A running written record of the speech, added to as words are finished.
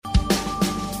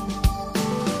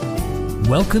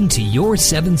Welcome to Your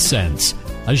Seventh Sense,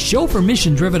 a show for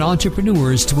mission-driven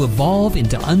entrepreneurs to evolve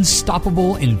into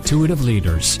unstoppable, intuitive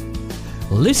leaders.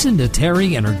 Listen to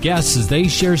Terry and her guests as they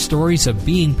share stories of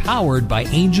being powered by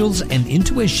angels and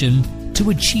intuition to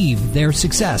achieve their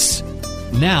success.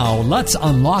 Now, let's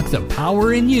unlock the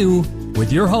power in you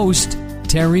with your host,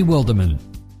 Terry Wildeman.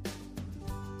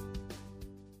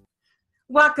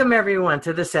 Welcome, everyone,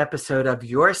 to this episode of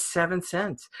Your Seventh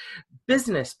Sense,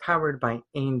 business powered by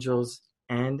angels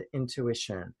and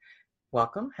intuition.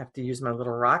 Welcome. Have to use my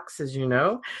little rocks, as you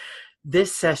know.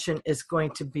 This session is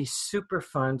going to be super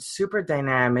fun, super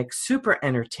dynamic, super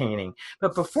entertaining.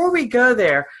 But before we go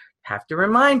there, have to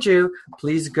remind you,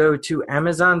 please go to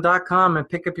Amazon.com and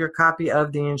pick up your copy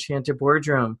of The Enchanted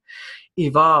Boardroom.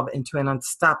 Evolve into an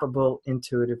unstoppable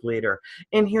intuitive leader.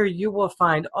 In here, you will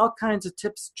find all kinds of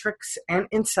tips, tricks, and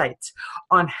insights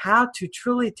on how to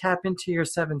truly tap into your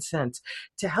seventh sense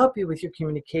to help you with your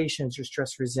communications, your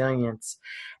stress resilience,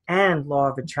 and law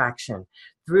of attraction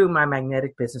through my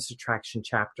magnetic business attraction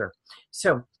chapter.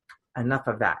 So, enough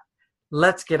of that.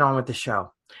 Let's get on with the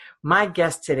show. My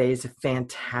guest today is a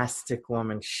fantastic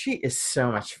woman. She is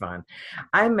so much fun.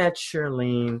 I met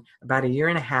Shirlene about 1.5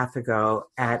 years ago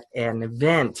at an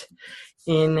event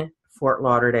in Fort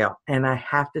Lauderdale, and I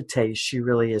have to tell you, she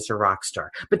really is a rock star.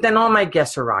 But then all my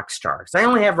guests are rock stars. I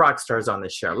only have rock stars on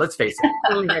this show. Let's face it,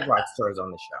 I only have rock stars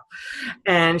on the show.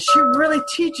 And she really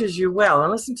teaches you well,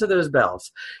 and listen to those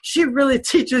bells. She really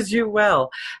teaches you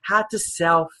well how to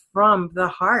sell from the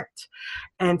heart.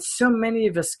 And so many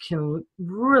of us can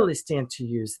really stand to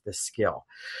use this skill.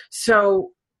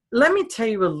 So let me tell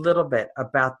you a little bit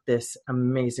about this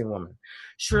amazing woman.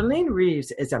 Shirlene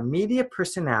Reeves is a media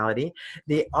personality,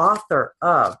 the author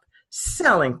of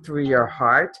Selling Through Your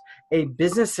Heart, a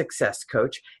business success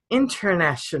coach,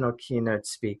 international keynote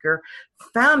speaker,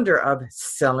 founder of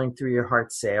Selling Through Your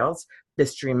Heart Sales,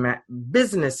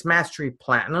 Business Mastery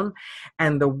Platinum,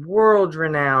 and the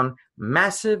world-renowned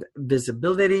Massive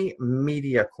Visibility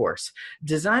Media course,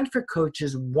 designed for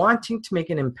coaches wanting to make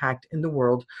an impact in the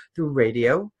world through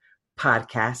radio,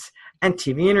 podcasts, and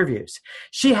TV interviews.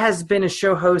 She has been a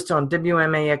show host on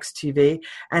WMAX TV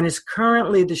and is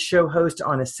currently the show host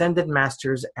on Ascended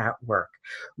Masters at Work,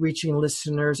 reaching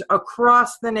listeners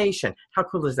across the nation. How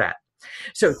cool is that?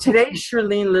 So today,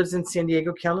 Shirlene lives in San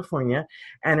Diego, California,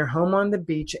 and her home on the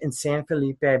beach in San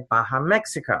Felipe, Baja,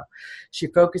 Mexico. She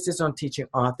focuses on teaching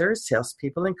authors,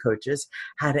 salespeople, and coaches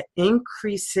how to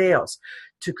increase sales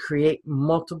to create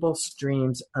multiple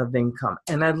streams of income.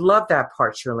 And I love that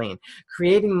part, Shirlene,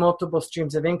 creating multiple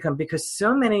streams of income, because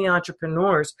so many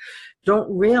entrepreneurs don't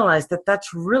realize that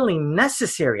that's really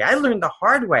necessary. I learned the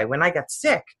hard way when I got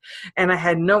sick and I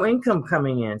had no income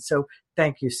coming in. So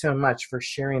thank you so much for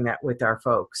sharing that with our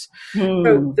folks.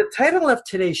 So the title of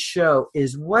today's show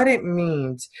is What It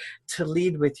Means to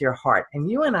Lead with Your Heart. And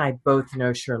you and I both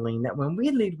know, Shirlene, that when we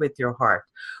lead with your heart,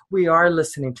 we are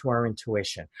listening to our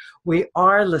intuition. We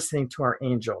are listening to our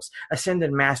angels,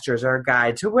 ascended masters, our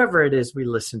guides, whoever it is we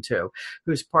listen to,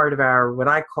 who's part of our, what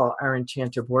I call our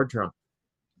enchanted boardroom.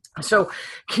 So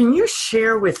can you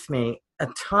share with me a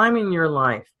time in your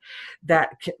life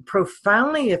that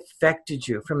profoundly affected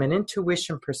you from an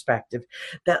intuition perspective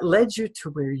that led you to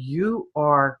where you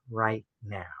are right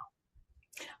now?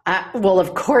 Well,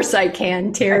 of course I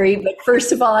can, Terry. But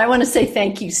first of all, I want to say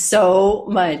thank you so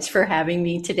much for having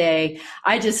me today.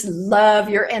 I just love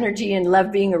your energy and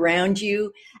love being around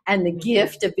you. And the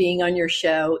gift of being on your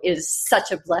show is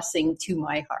such a blessing to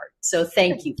my heart. So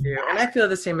thank you. And I feel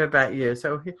the same about you.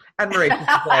 So admiration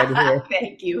here.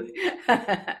 Thank you.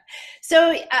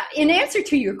 So in answer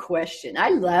to your question, I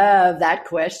love that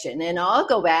question. And I'll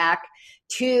go back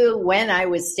to when I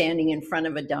was standing in front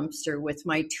of a dumpster with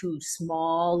my 2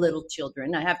 small little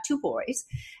children. I have 2 boys.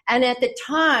 And at the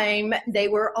time, they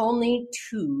were only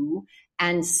 2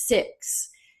 and 6.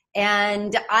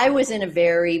 And I was in a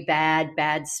very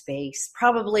bad space,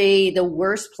 probably the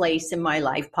worst place in my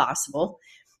life possible,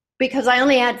 because I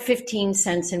only had 15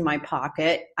 cents in my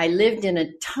pocket. I lived in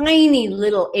a tiny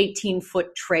little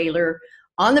 18-foot trailer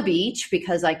on the beach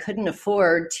because I couldn't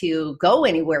afford to go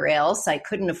anywhere else. I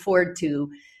couldn't afford to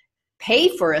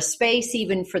pay for a space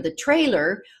even for the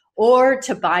trailer or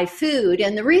to buy food.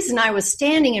 And the reason I was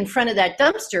standing in front of that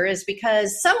dumpster is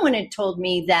because someone had told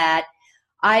me that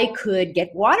I could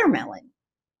get watermelon.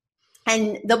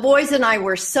 And the boys and I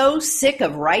were so sick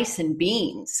of rice and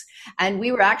beans. And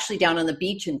we were actually down on the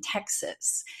beach in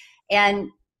Texas. And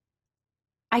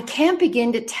I can't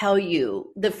begin to tell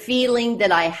you the feeling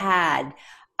that I had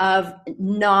of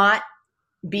not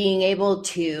being able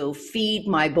to feed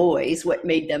my boys what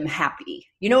made them happy.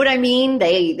 You know what I mean?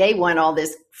 They want all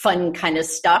this fun kind of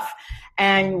stuff.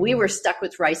 And we were stuck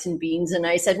with rice and beans. And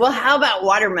I said, well, how about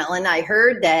watermelon? I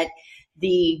heard that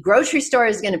the grocery store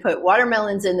is going to put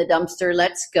watermelons in the dumpster.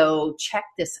 Let's go check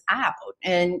this out.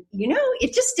 And,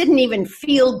 it just didn't even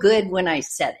feel good when I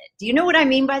said it. Do you know what I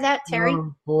mean by that, Terry?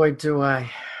 Oh, boy, do I.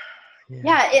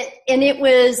 Yeah, it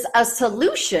was a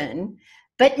solution,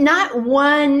 but not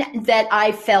one that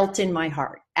I felt in my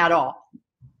heart at all.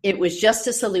 It was just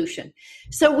a solution.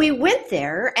 So we went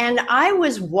there, and I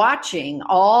was watching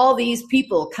all these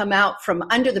people come out from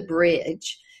under the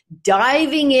bridge,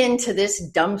 diving into this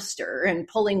dumpster and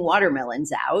pulling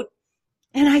watermelons out.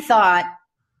 And I thought,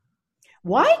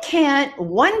 why can't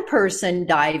one person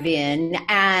dive in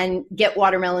and get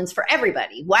watermelons for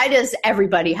everybody? Why does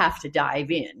everybody have to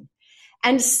dive in?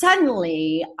 And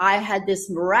suddenly I had this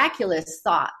miraculous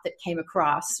thought that came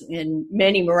across, and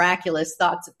many miraculous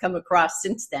thoughts have come across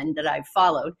since then that I've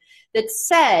followed, that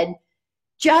said,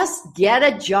 just get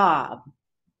a job.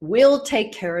 We'll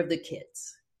take care of the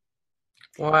kids.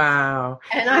 Wow.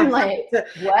 And I'm like,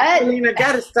 what? I mean, I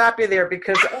got to stop you there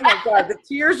because, oh my God, the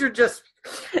tears are just,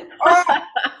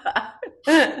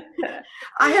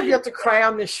 I have yet to cry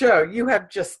on this show. You have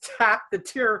just tapped the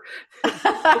tear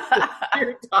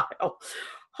dial.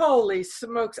 Holy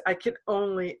smokes. I can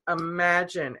only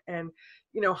imagine. And,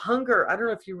 hunger, I don't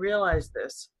know if you realize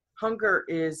this. Hunger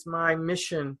is my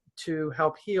mission to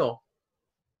help heal.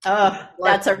 Oh,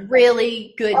 that's a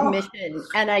really good mission.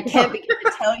 And I can't begin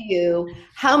to tell you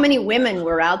how many women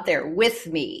were out there with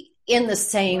me in the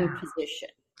same position.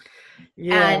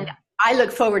 Yeah. And I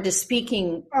look forward to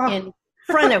speaking in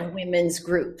front of women's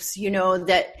groups,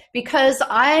 that because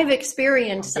I've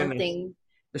experienced something.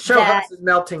 The show house is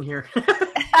melting here.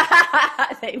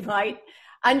 They might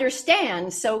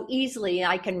understand so easily.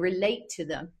 I can relate to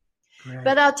them. Right.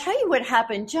 But I'll tell you what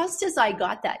happened just as I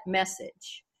got that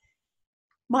message.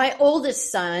 My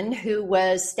oldest son, who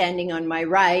was standing on my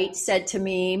right, said to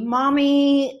me,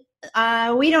 Mommy,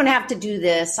 we don't have to do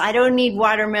this. I don't need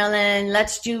watermelon.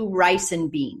 Let's do rice and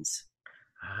beans.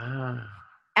 Ah.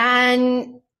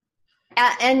 And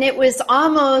it was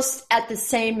almost at the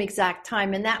same exact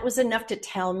time. And that was enough to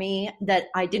tell me that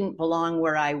I didn't belong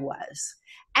where I was.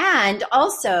 And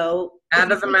also,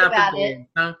 out of the mouth of babes,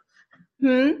 huh?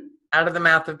 Out of the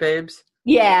mouth of babes?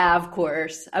 Yeah, of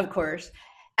course.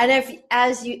 And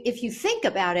if you think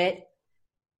about it,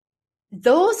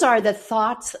 those are the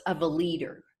thoughts of a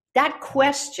leader. That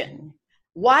question,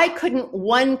 why couldn't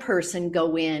one person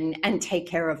go in and take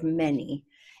care of many,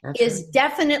 is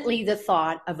definitely the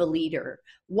thought of a leader.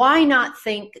 Why not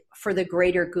think for the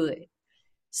greater good?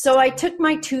 So I took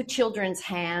my two children's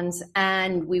hands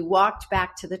and we walked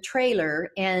back to the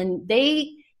trailer, and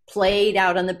they played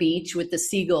out on the beach with the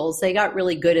seagulls. They got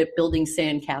really good at building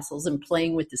sandcastles and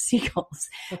playing with the seagulls.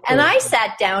 Okay. And I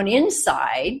sat down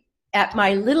inside at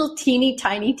my little teeny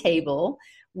tiny table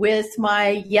with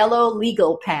my yellow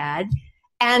legal pad,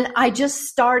 and I just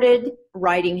started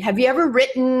writing. Have you ever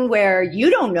written where you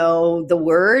don't know the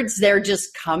words? They're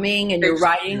just coming and you're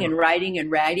writing and writing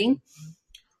and writing.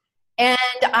 And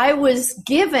I was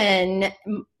given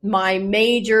my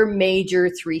major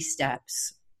 3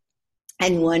 steps.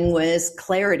 And one was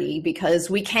clarity, because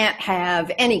we can't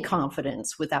have any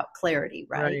confidence without clarity,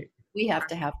 right? We have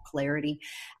to have clarity,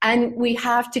 and we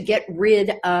have to get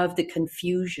rid of the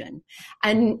confusion.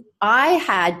 And I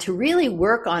had to really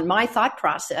work on my thought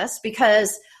process,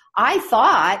 because I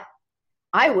thought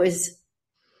I was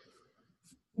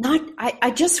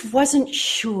I just wasn't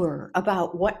sure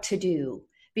about what to do,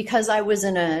 because I was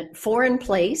in a foreign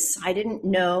place. I didn't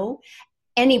know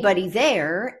anybody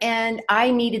there, and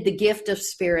I needed the gift of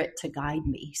spirit to guide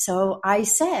me. So I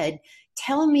said,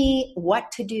 tell me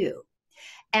what to do.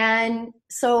 And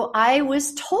so I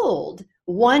was told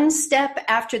one step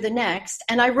after the next,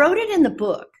 and I wrote it in the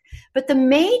book. But the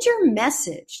major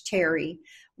message, Terry,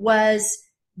 was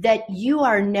that you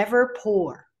are never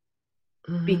poor,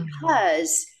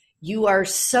 because you are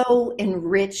so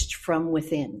enriched from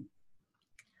within.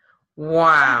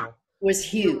 Wow. It was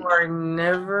huge. You are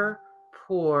never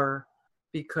poor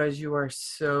because you are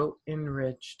so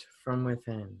enriched from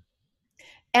within.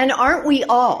 And aren't we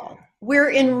all?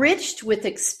 We're enriched with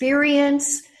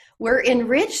experience. We're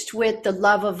enriched with the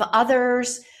love of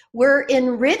others. We're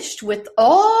enriched with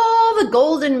all the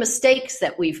golden mistakes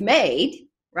that we've made,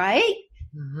 right?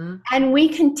 Mm-hmm. And we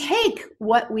can take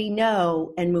what we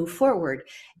know and move forward.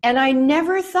 And I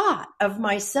never thought of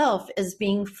myself as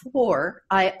being poor.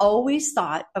 I always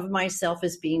thought of myself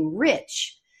as being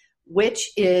rich, which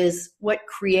is what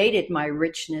created my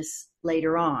richness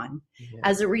later on. Yeah.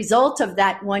 As a result of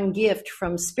that one gift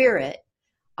from Spirit,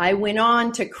 I went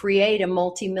on to create a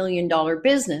multi-million-dollar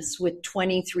business with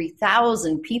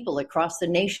 23,000 people across the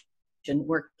nation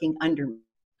working under me.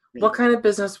 What kind of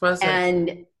business was it?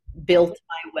 And built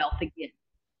my wealth again.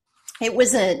 It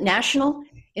was a national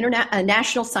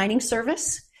signing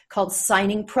service called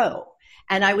Signing Pro.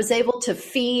 And I was able to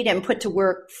feed and put to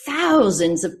work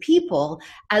thousands of people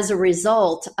as a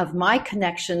result of my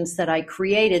connections that I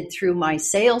created through my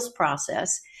sales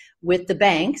process with the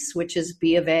banks, which is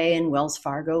B of A and Wells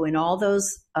Fargo and all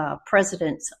those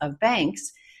presidents of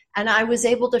banks. And I was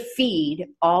able to feed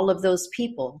all of those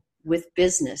people with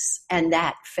business, and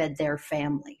that fed their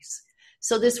families.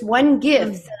 So this one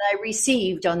gift that I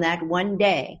received on that one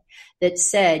day that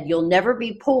said, you'll never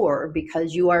be poor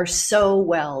because you are so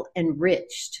well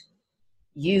enriched,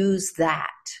 use that.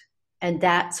 And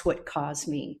that's what caused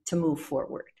me to move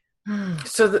forward.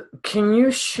 So can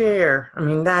you share, I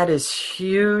mean, that is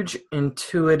huge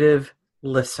intuitive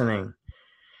listening.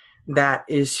 That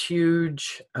is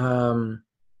huge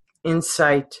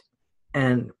insight.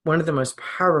 And one of the most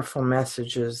powerful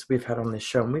messages we've had on this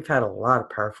show, and we've had a lot of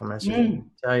powerful messages, I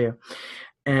can tell you.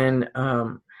 And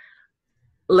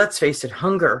let's face it,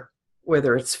 hunger,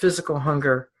 whether it's physical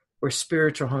hunger or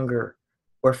spiritual hunger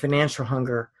or financial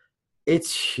hunger,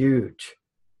 it's huge.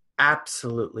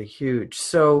 Absolutely huge.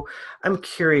 So I'm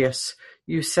curious,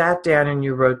 you sat down and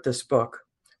you wrote this book,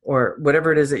 or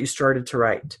whatever it is that you started to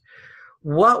write.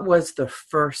 What was the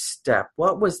first step?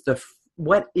 What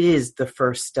is the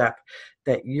first step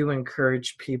that you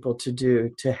encourage people to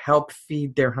do to help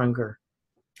feed their hunger?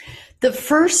 The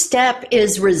first step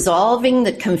is resolving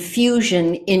the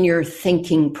confusion in your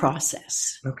thinking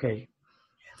process. Okay.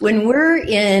 When we're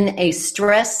in a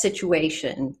stress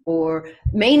situation, or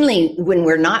mainly when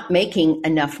we're not making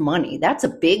enough money, that's a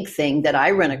big thing that I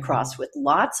run across with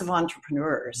lots of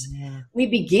entrepreneurs. Yeah. We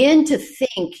begin to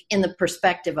think in the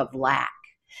perspective of lack.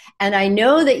 And I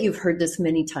know that you've heard this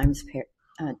many times,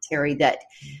 Terry, that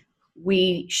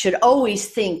we should always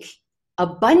think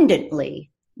abundantly,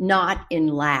 not in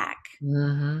lack.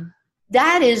 Mm-hmm.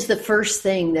 That is the first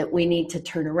thing that we need to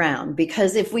turn around,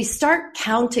 because if we start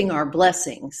counting our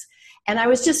blessings, and I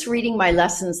was just reading my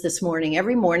lessons this morning.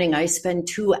 Every morning I spend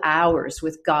 2 hours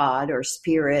with God or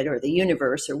spirit or the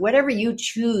universe or whatever you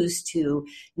choose to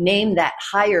name that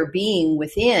higher being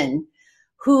within,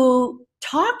 who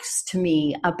talks to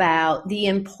me about the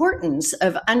importance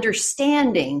of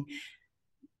understanding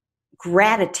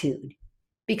gratitude,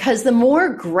 because the more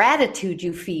gratitude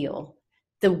you feel,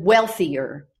 the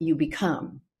wealthier you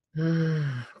become.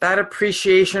 That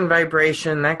appreciation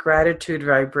vibration, that gratitude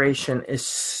vibration is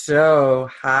so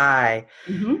high.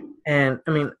 Mm-hmm. And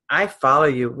I mean, I follow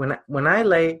you. When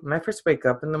I first wake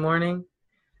up in the morning,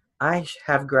 I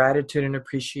have gratitude and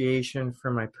appreciation for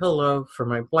my pillow, for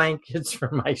my blankets, for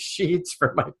my sheets,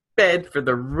 for my bed, for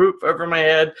the roof over my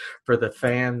head, for the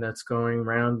fan that's going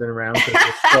round and round because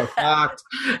it's so hot.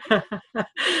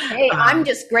 Hey, I'm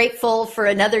just grateful for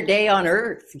another day on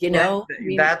earth, you know?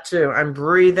 That too. I'm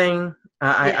breathing.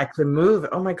 I can move.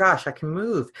 Oh my gosh, I can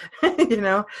move. You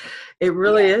know, it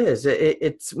really is.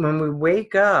 It's when we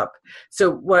wake up.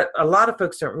 So what a lot of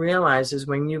folks don't realize is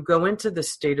when you go into the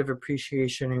state of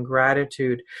appreciation and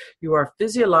gratitude, you are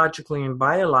physiologically and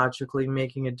biologically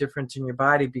making a difference in your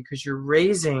body, because you're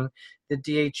raising the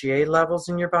DHEA levels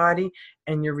in your body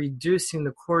and you're reducing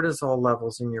the cortisol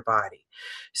levels in your body.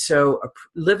 So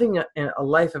living a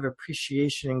life of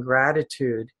appreciation and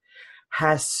gratitude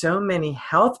has so many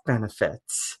health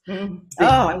benefits. Oh,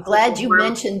 I'm glad you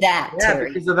mentioned that, Terry.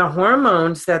 Because of the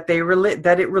hormones that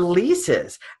that it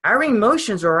releases. Our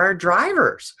emotions are our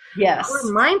drivers. Yes.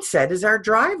 Our mindset is our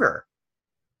driver.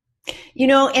 You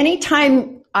know,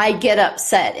 anytime I get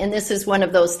upset, and this is one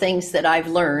of those things that I've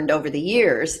learned over the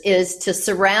years, is to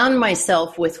surround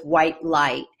myself with white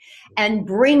light and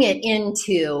bring it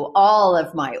into all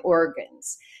of my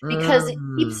organs. Because it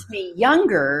keeps me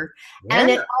younger,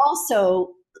 and it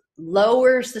also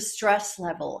lowers the stress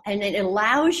level, and it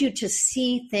allows you to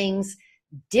see things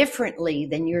differently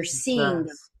than you're seeing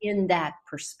them in that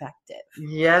perspective.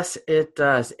 Yes, it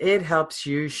does. It helps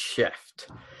you shift.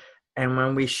 And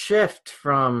when we shift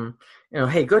from,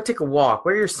 hey, go take a walk,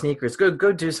 wear your sneakers,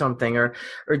 go do something, or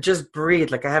just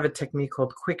breathe. Like I have a technique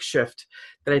called quick shift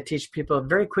that I teach people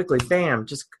very quickly. Bam,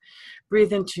 just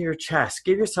breathe into your chest.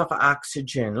 Give yourself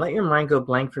oxygen. Let your mind go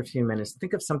blank for a few minutes.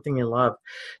 Think of something you love.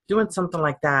 Doing something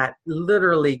like that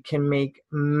literally can make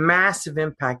massive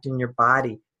impact in your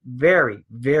body very,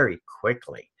 very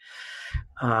quickly.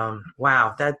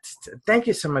 Wow. Thank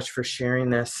you so much for sharing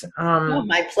this.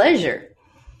 My pleasure.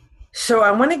 So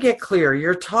I want to get clear.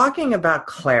 You're talking about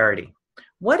clarity.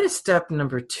 What is step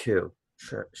number 2?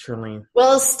 Sure, Charlene.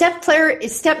 Well, step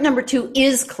number 2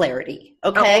 is clarity.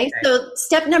 Okay. So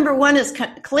step number 1 is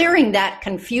clearing that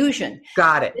confusion.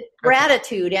 Got it.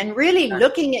 Gratitude and really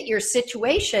looking at your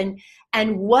situation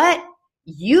and what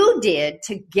you did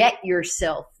to get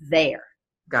yourself there.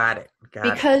 Got it.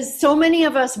 Because so many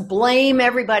of us blame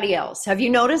everybody else. Have you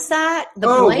noticed that? The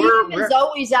blame is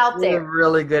always out there. We're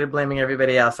really good at blaming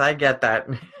everybody else. I get that.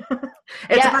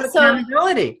 It's about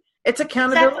accountability. It's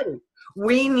accountability. Exactly.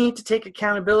 We need to take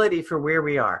accountability for where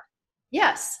we are.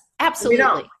 Yes, absolutely. We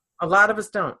don't. A lot of us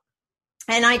don't.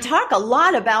 And I talk a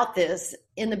lot about this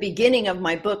in the beginning of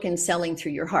my book, In Selling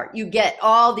Through Your Heart. You get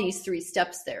all these 3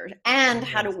 steps there and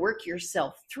how to work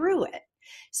yourself through it.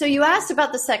 So you asked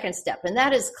about the second step, and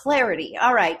that is clarity.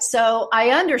 All right, so I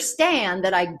understand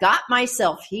that I got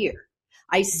myself here.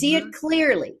 I see it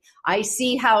clearly. I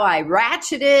see how I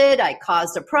ratcheted. I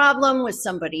caused a problem with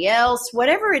somebody else.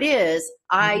 Whatever it is,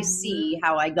 I see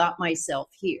how I got myself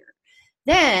here.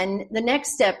 Then the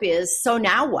next step is, so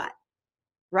now what?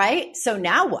 Right? So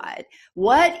now what?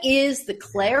 What is the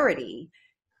clarity?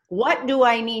 What do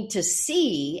I need to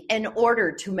see in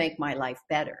order to make my life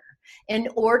better? In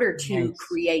order to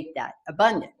create that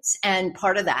abundance? And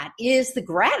part of that is the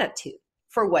gratitude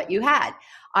for what you had.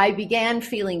 I began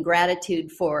feeling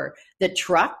gratitude for the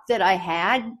truck that I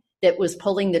had that was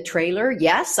pulling the trailer.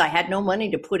 Yes, I had no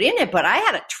money to put in it, but I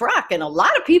had a truck, and a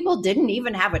lot of people didn't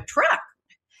even have a truck.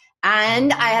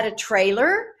 And I had a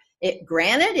trailer.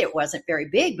 Granted, it wasn't very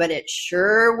big, but it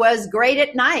sure was great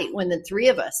at night when the 3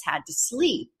 of us had to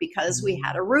sleep because we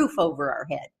had a roof over our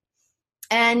head.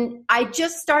 And I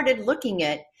just started looking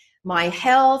at my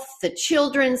health, the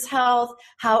children's health,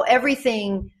 how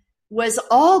everything was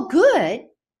all good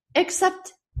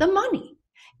except the money.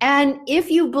 And if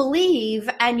you believe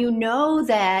and you know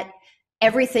that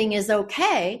everything is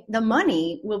okay, the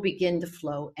money will begin to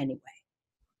flow anyway.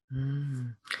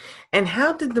 And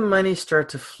how did the money start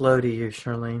to flow to you,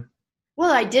 Charlene?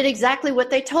 Well, I did exactly what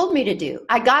they told me to do.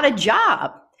 I got a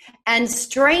job. And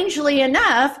strangely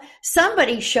enough,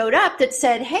 somebody showed up that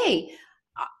said, hey,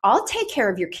 I'll take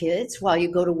care of your kids while you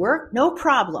go to work. No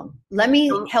problem. Let me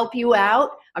help you out.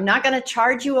 I'm not going to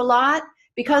charge you a lot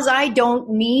because I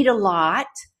don't need a lot,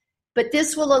 but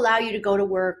this will allow you to go to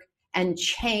work and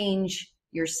change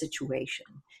your situation.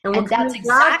 And that's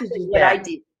exactly what I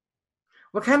did.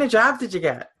 What kind of job did you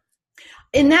get?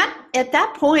 At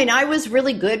that point, I was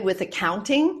really good with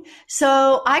accounting.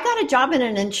 So I got a job in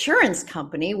an insurance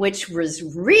company, which was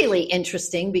really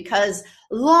interesting because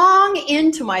long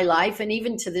into my life, and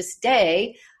even to this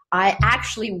day, I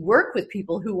actually work with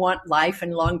people who want life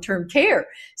and long-term care.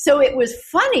 So it was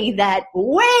funny that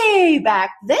way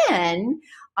back then,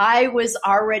 I was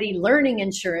already learning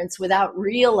insurance without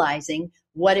realizing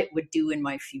what it would do in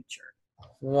my future.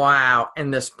 Wow.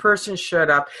 And this person showed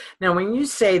up. Now, when you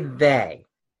say they,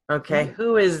 okay,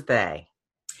 who is they?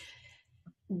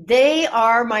 They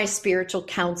are my spiritual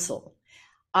counsel.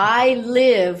 I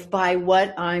live by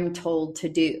what I'm told to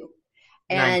do.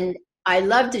 And nice. I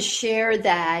love to share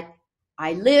that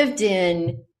I lived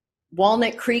in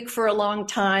Walnut Creek for a long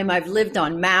time. I've lived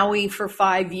on Maui for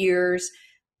 5 years,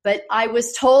 but I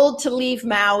was told to leave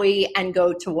Maui and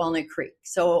go to Walnut Creek.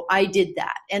 So I did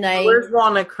that. And Where's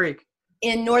Walnut Creek?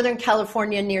 In Northern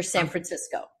California near San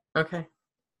Francisco. Okay.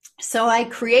 So I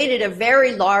created a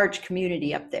very large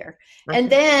community up there. Okay.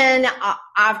 And then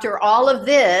after all of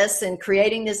this and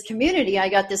creating this community, I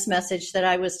got this message that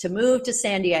I was to move to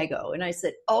San Diego. And I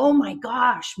said, oh my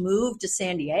gosh, move to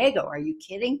San Diego. Are you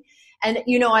kidding? And,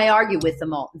 I argue with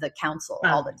them all, the council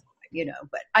all the time,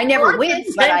 but I never win,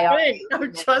 but I argue. Oh,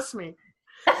 trust me.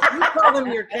 You call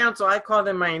them your counsel. I call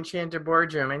them my enchanted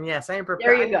boardroom. And yes, I am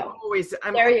prepared. There you go. I'm always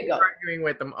arguing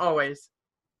with them, always.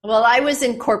 Well, I was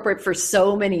in corporate for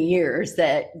so many years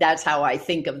that's how I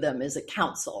think of them, as a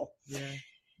counsel. Yeah.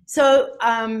 So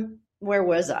where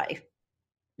was I?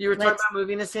 You were talking about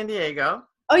moving to San Diego.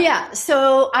 Oh, yeah.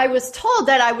 So I was told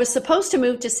that I was supposed to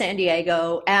move to San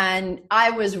Diego, and I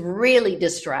was really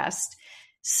distressed.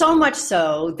 So much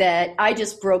so that I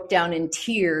just broke down in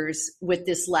tears with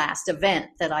this last event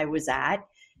that I was at,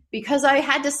 because I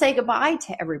had to say goodbye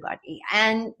to everybody.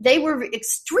 And they were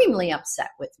extremely upset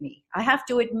with me, I have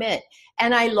to admit.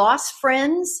 And I lost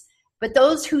friends, but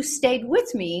those who stayed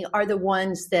with me are the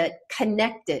ones that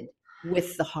connected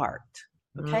with the heart.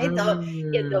 Okay?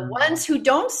 The ones who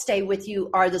don't stay with you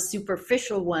are the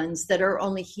superficial ones that are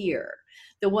only here.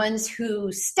 The ones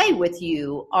who stay with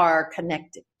you are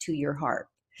connected to your heart.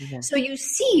 Okay. So you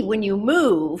see when you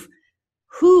move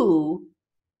who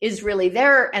is really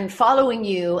there and following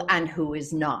you and who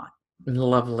is not.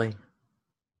 Lovely.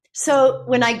 So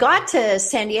when I got to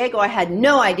San Diego, I had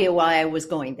no idea why I was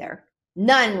going there.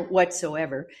 None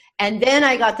whatsoever. And then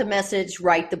I got the message,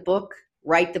 write the book,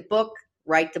 write the book,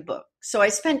 write the book. So I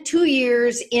spent 2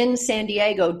 years in San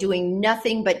Diego doing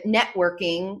nothing but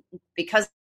networking because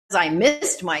I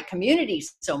missed my community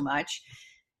so much,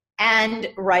 and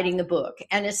writing the book.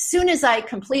 And as soon as I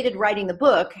completed writing the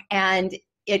book and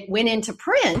it went into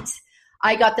print,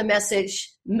 I got the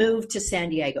message, move to San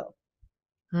Diego.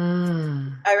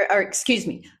 Or excuse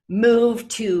me, move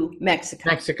to Mexico.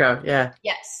 Mexico, yeah.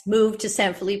 Yes, move to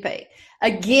San Felipe.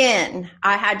 Again,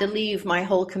 I had to leave my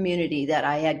whole community that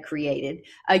I had created.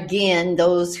 Again,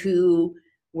 those who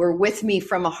were with me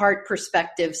from a heart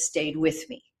perspective stayed with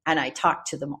me, and I talked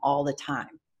to them all the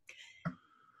time.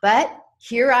 But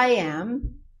here I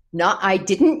am. I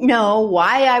didn't know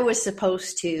why I was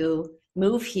supposed to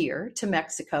move here to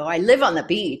Mexico. I live on the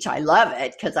beach. I love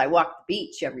it because I walk the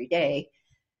beach every day.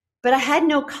 But I had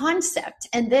no concept.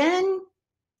 And then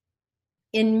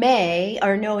in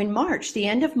March, the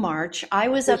end of March, I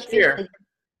was up visiting.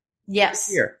 Yes.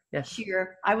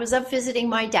 Here. I was up visiting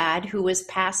my dad who was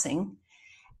passing.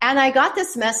 And I got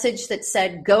this message that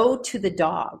said, go to the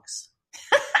dogs.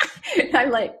 And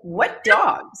I'm like, what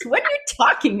dogs? What are you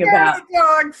talking about?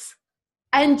 Dogs.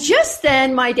 And just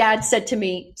then my dad said to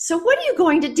me, so what are you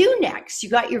going to do next? You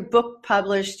got your book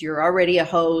published. You're already a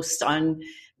host on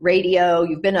radio.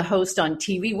 You've been a host on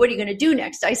TV. What are you going to do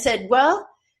next? I said, well,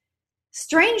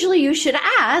 strangely, you should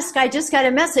ask. I just got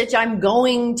a message. I'm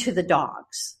going to the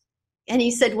dogs. And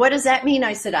he said, what does that mean?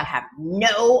 I said, I have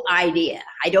no idea.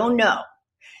 I don't know.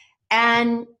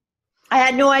 And I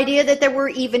had no idea that there were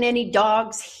even any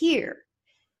dogs here.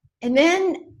 And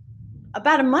then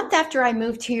about a month after I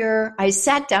moved here, I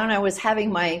sat down. I was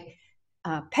having my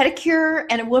pedicure,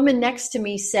 and a woman next to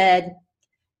me said,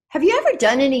 have you ever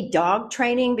done any dog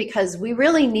training? Because we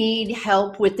really need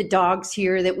help with the dogs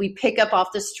here that we pick up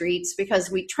off the streets,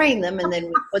 because we train them and then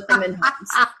we put them in homes.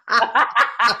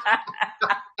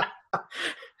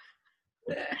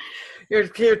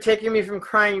 You're taking me from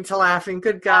crying to laughing.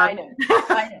 Good God. I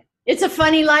know. It's a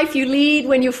funny life you lead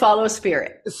when you follow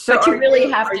spirit. So but you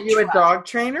really have to. Are you a dog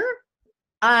trainer?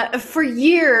 For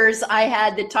years, I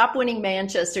had the top winning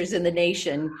Manchesters in the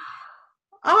nation.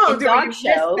 Oh, dog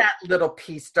show. That little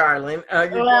piece, darling.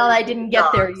 Well, I didn't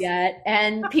get there yet.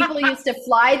 And people used to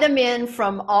fly them in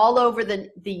from all over the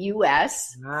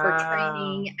U.S. for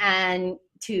training and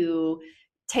to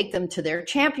take them to their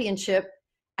championship.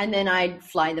 And then I'd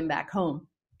fly them back home.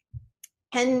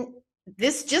 And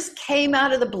this just came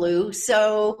out of the blue.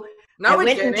 So no, I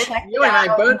went and checked it out. You and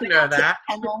I both know that.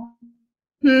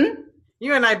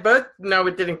 You and I both know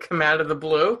it didn't come out of the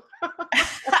blue.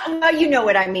 Well, you know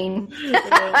what I mean.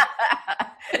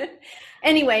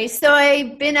 Anyway, so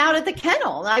I've been out at the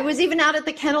kennel. I was even out at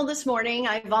the kennel this morning.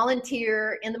 I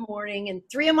volunteer in the morning, and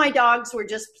 3 of my dogs were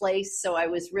just placed, so I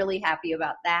was really happy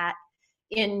about that,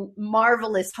 in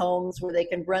marvelous homes where they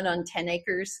can run on 10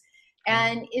 acres.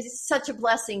 And it's such a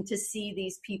blessing to see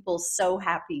these people so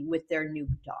happy with their new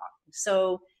dog.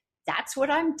 So that's what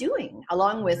I'm doing,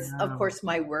 along with, of course,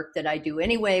 my work that I do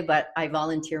anyway, but I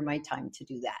volunteer my time to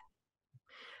do that.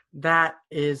 That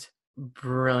is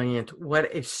brilliant.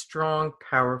 What a strong,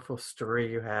 powerful story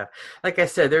you have. Like I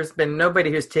said, there's been nobody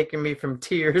who's taken me from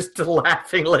tears to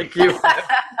laughing like you have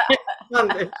on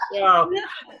this show.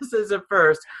 This is a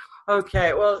first.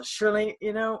 Okay, well, Shirley,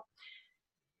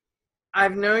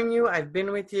 I've known you. I've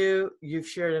been with you. You've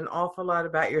shared an awful lot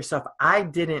about yourself I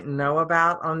didn't know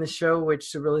about on the show,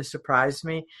 which really surprised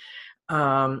me.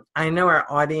 I know our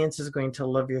audience is going to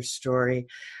love your story.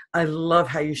 I love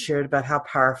how you shared about how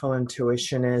powerful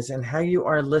intuition is and how you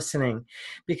are listening,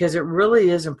 because it really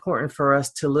is important for us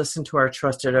to listen to our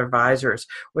trusted advisors,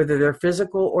 whether they're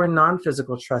physical or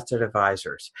non-physical trusted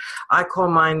advisors. I call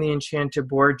mine the Enchanted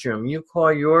Boardroom. You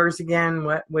call yours again.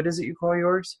 What is it you call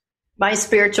yours? My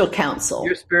spiritual counsel.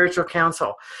 Your spiritual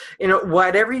counsel.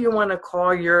 Whatever you want to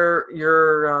call your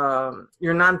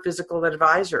non-physical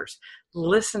advisors,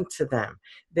 listen to them.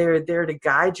 They're there to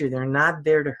guide you. They're not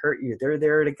there to hurt you. They're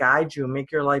there to guide you,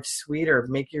 make your life sweeter,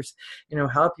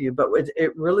 help you. But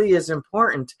it really is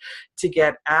important to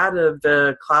get out of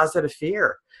the closet of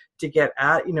fear, to get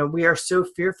out. We are so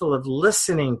fearful of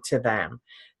listening to them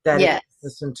that it gets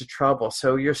us into trouble.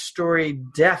 So your story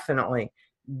definitely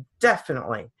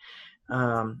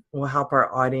will help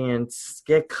our audience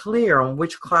get clear on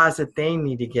which closet they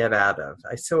need to get out of.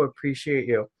 I so appreciate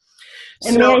you.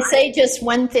 And may I say just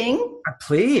one thing?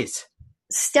 Please.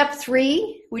 Step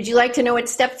 3. Would you like to know what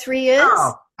step 3 is?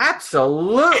 Oh,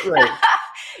 absolutely.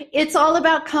 It's all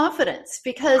about confidence,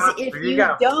 because if you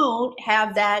don't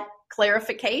have that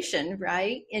clarification,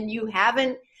 right, and you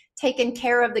haven't taken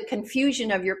care of the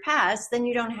confusion of your past, then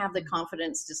you don't have the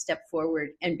confidence to step forward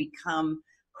and become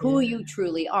who you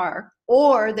truly are,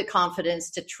 or the confidence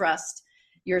to trust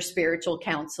your spiritual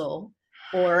counsel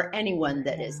or anyone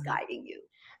that is guiding you.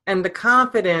 And the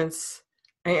confidence,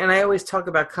 and I always talk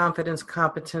about confidence,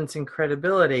 competence, and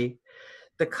credibility.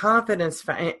 The confidence,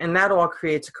 and that all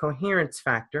creates a coherence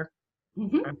factor.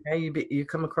 Okay, you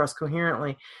come across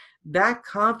coherently. That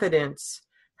confidence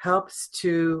helps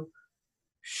to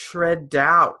shred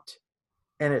doubt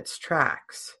in its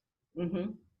tracks.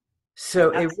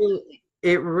 So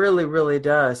it really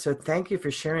does. So thank you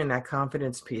for sharing that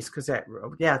confidence piece, because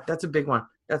that's a big one.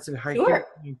 That's a highly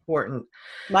important.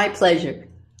 My pleasure.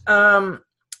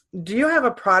 Do you have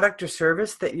a product or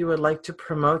service that you would like to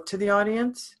promote to the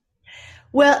audience?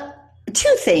 Well,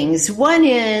 two things. One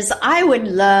is I would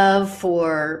love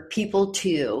for people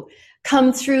to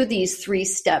come through these 3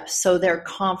 steps so they're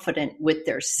confident with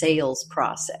their sales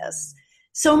process.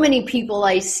 So many people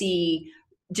I see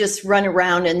just run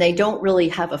around and they don't really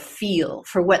have a feel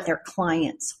for what their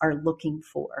clients are looking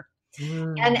for.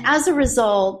 And as a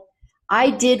result,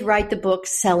 I did write the book,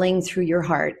 Selling Through Your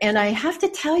Heart. And I have to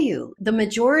tell you, the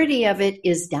majority of it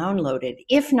is downloaded,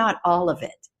 if not all of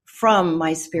it, from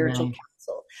my spiritual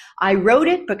counsel. I wrote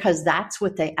it because that's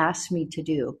what they asked me to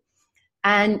do.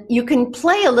 And you can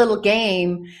play a little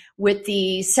game with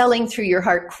the Selling Through Your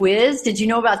Heart quiz. Did you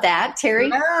know about that, Terry?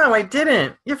 No, I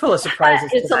didn't. You're full of surprises.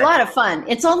 It's today. A lot of fun.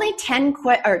 It's only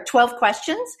 12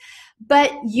 questions,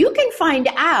 but you can find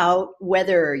out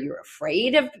whether you're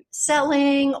afraid of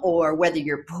selling, or whether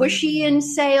you're pushy in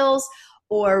sales,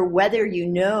 or whether you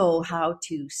know how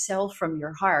to sell from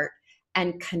your heart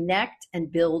and connect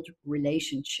and build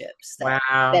relationships that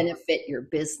benefit your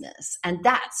business. And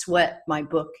that's what my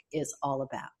book is all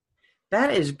about.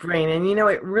 That is brilliant. And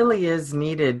it really is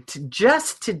needed.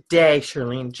 Just today,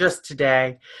 Shirlene,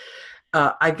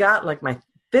 I got like my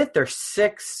 5th or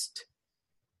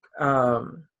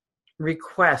 6th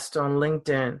request on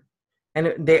LinkedIn.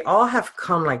 And they all have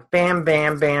come like bam,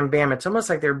 bam, bam, bam. It's almost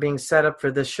like they're being set up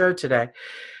for this show today.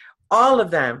 All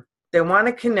of them. They want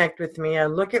to connect with me. I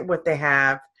look at what they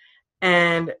have,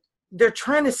 and they're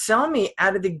trying to sell me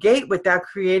out of the gate without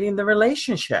creating the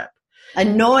relationship.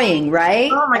 Annoying, right?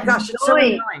 Oh my gosh, it's so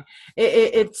annoying.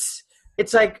 It's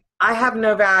like, I have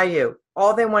no value.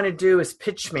 All they want to do is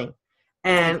pitch me.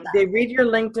 And they read your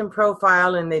LinkedIn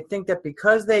profile, and they think that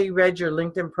because they read your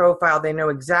LinkedIn profile, they know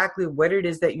exactly what it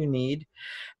is that you need,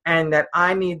 and that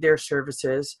I need their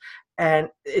services. And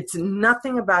it's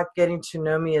nothing about getting to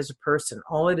know me as a person.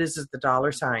 All it is the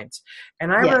dollar signs.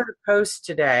 And I wrote a post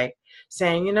today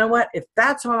saying, you know what? If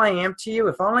that's all I am to you,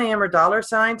 if all I am are dollar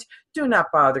signs, do not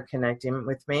bother connecting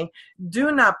with me.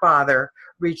 Do not bother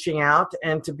reaching out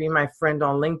and to be my friend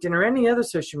on LinkedIn or any other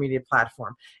social media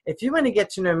platform. If you want to get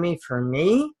to know me for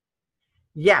me,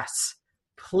 yes,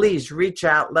 please reach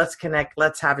out. Let's connect.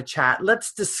 Let's have a chat.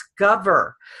 Let's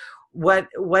discover what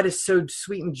is so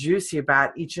sweet and juicy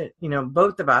about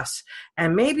both of us.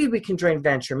 And maybe we can joint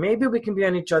venture. Maybe we can be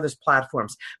on each other's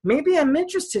platforms. Maybe I'm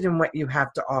interested in what you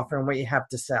have to offer and what you have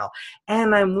to sell.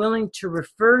 And I'm willing to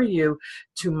refer you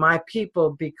to my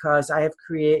people, because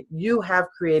you have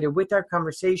created with our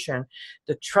conversation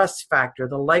the trust factor,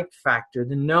 the like factor,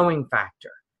 the knowing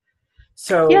factor.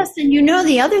 So yes, and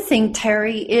the other thing,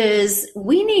 Terry, is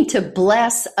we need to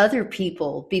bless other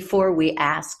people before we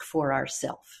ask for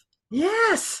ourselves.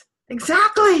 Yes,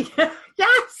 exactly.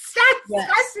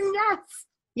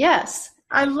 Yes.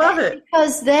 I love it.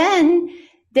 Because then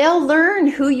they'll learn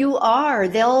who you are.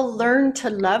 They'll learn to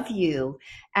love you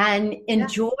and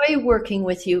enjoy working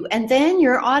with you. And then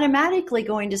you're automatically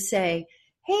going to say,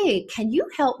 hey, can you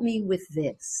help me with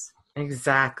this?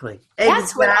 Exactly.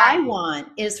 That's what I want,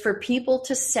 is for people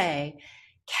to say,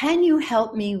 can you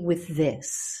help me with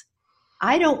this?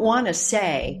 I don't want to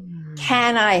say,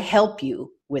 can I help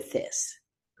you with this?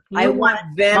 I want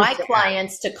my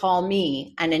clients to call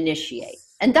me and initiate.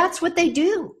 And that's what they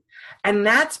do. And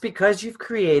that's because you've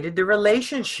created the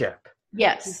relationship.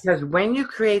 Yes. Because when you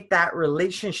create that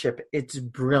relationship, it's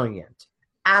brilliant.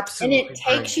 Absolutely. And it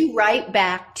takes you right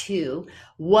back to,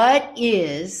 what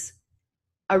is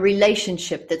a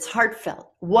relationship that's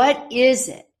heartfelt? What is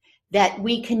it that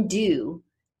we can do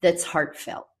that's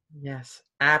heartfelt? Yes,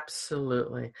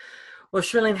 absolutely. Well,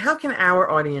 Shirlene, how can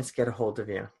our audience get a hold of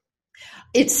you?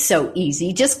 It's so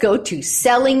easy. Just go to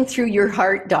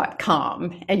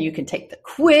sellingthroughyourheart.com and you can take the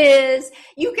quiz.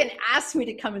 You can ask me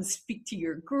to come and speak to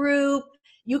your group.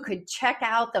 You could check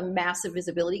out the Massive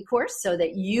Visibility course so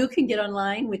that you can get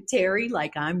online with Terry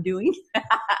like I'm doing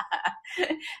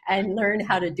and learn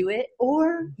how to do it.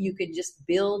 Or you could just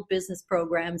build business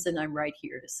programs, and I'm right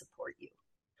here to support you.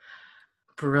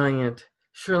 brilliant.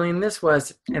 Shirlene, this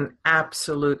was an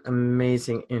absolute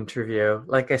amazing interview.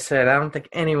 Like I said, I don't think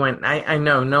anyone, I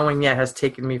know, no one yet has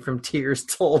taken me from tears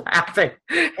to laughing.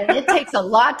 And it takes a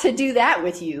lot to do that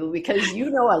with you because you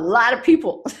know a lot of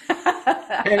people.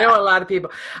 I know a lot of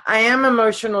people. I am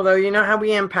emotional, though. You know how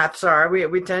we empaths are.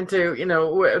 We tend to,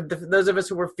 those of us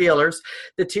who are feelers,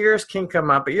 the tears can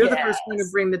come up. But you're the first one to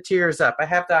bring the tears up, I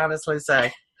have to honestly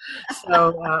say.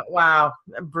 So, wow,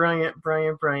 brilliant.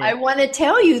 I want to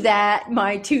tell you that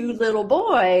my two little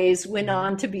boys went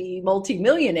on to be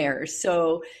multimillionaires.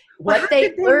 So what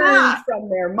they learned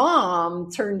from their mom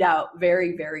turned out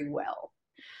very, very well.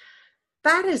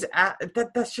 That is,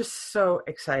 that's just so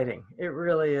exciting. It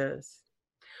really is.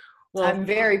 Well, I'm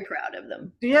very proud of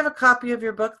them. Do you have a copy of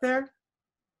your book there?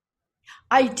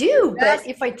 I do, but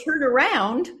if I turn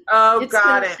around. Oh,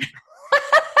 got it.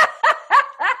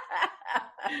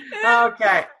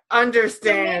 Okay,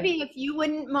 understand. So maybe if you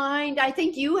wouldn't mind, I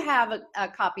think you have a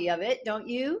copy of it, don't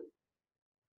you?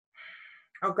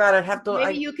 Oh God, I'd have to.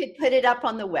 Maybe you could put it up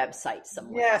on the website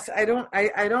somewhere. Yes, I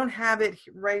don't have it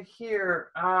right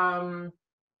here.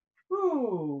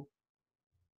 Ooh.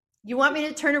 You want me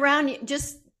to turn around?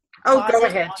 Just. Oh, go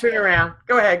ahead. Turn around.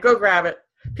 Go ahead. Go grab it.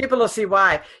 People will see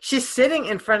why. She's sitting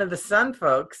in front of the sun,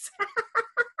 folks.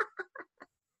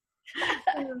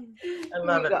 I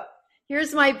love it. Go.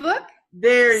 Here's my book.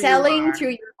 There you are. Selling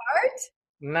Through Your Heart.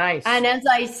 Nice. And as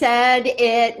I said,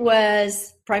 it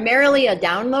was primarily a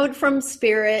download from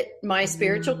Spirit, my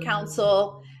spiritual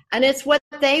counsel. And it's what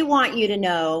they want you to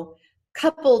know,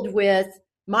 coupled with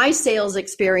my sales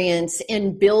experience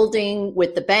in building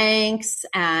with the banks.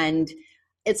 And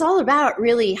it's all about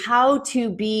really how to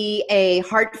be a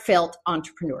heartfelt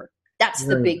entrepreneur. That's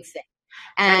the big thing.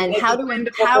 And how to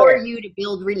empower you to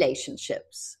build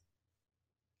relationships.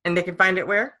 And they can find it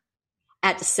where?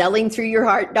 At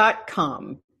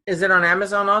sellingthroughyourheart.com. Is it on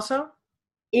Amazon also?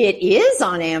 It is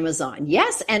on Amazon,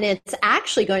 yes. And it's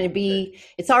actually going to be,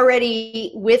 it's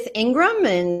already with Ingram.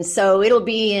 And so it'll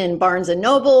be in Barnes &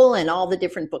 Noble and all the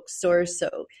different bookstores. So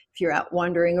if you're out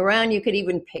wandering around, you could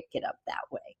even pick it up that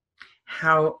way.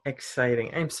 How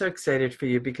exciting. I'm so excited for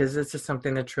you because this is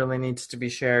something that truly needs to be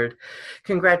shared.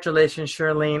 Congratulations,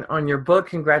 Shirlene, on your book.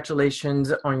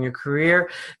 Congratulations on your career.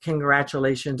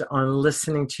 Congratulations on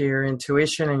listening to your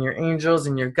intuition and your angels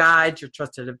and your guides, your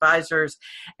trusted advisors.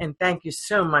 And thank you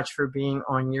so much for being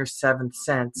on Your Seventh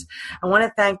Sense. I want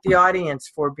to thank the audience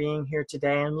for being here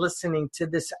today and listening to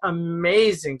this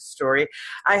amazing story.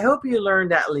 I hope you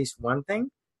learned at least one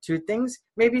thing, 2 things,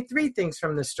 maybe 3 things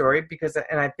from the story,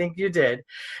 and I think you did.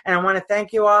 And I want to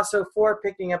thank you also for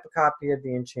picking up a copy of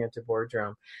The Enchanted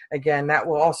Boardroom. Again, that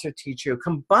will also teach you,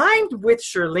 combined with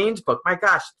Shirlene's book. My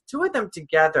gosh, the 2 of them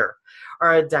together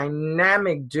are a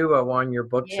dynamic duo on your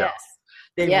bookshelf.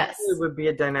 They really would be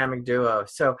a dynamic duo.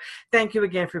 So thank you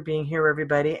again for being here,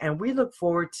 everybody. And we look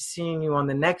forward to seeing you on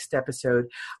the next episode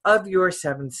of Your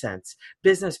Seventh Sense,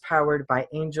 business powered by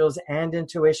angels and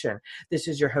intuition. This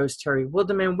is your host, Terry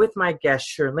Wilderman, with my guest,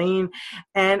 Shirlene.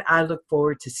 And I look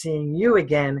forward to seeing you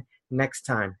again next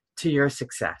time. To your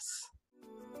success.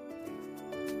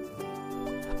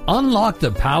 Unlock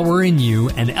the power in you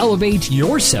and elevate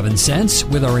your 7th sense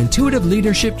with our intuitive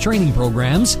leadership training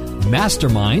programs,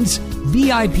 masterminds,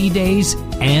 VIP days,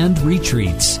 and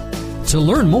retreats. To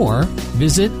learn more,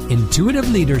 visit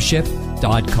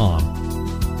intuitiveleadership.com.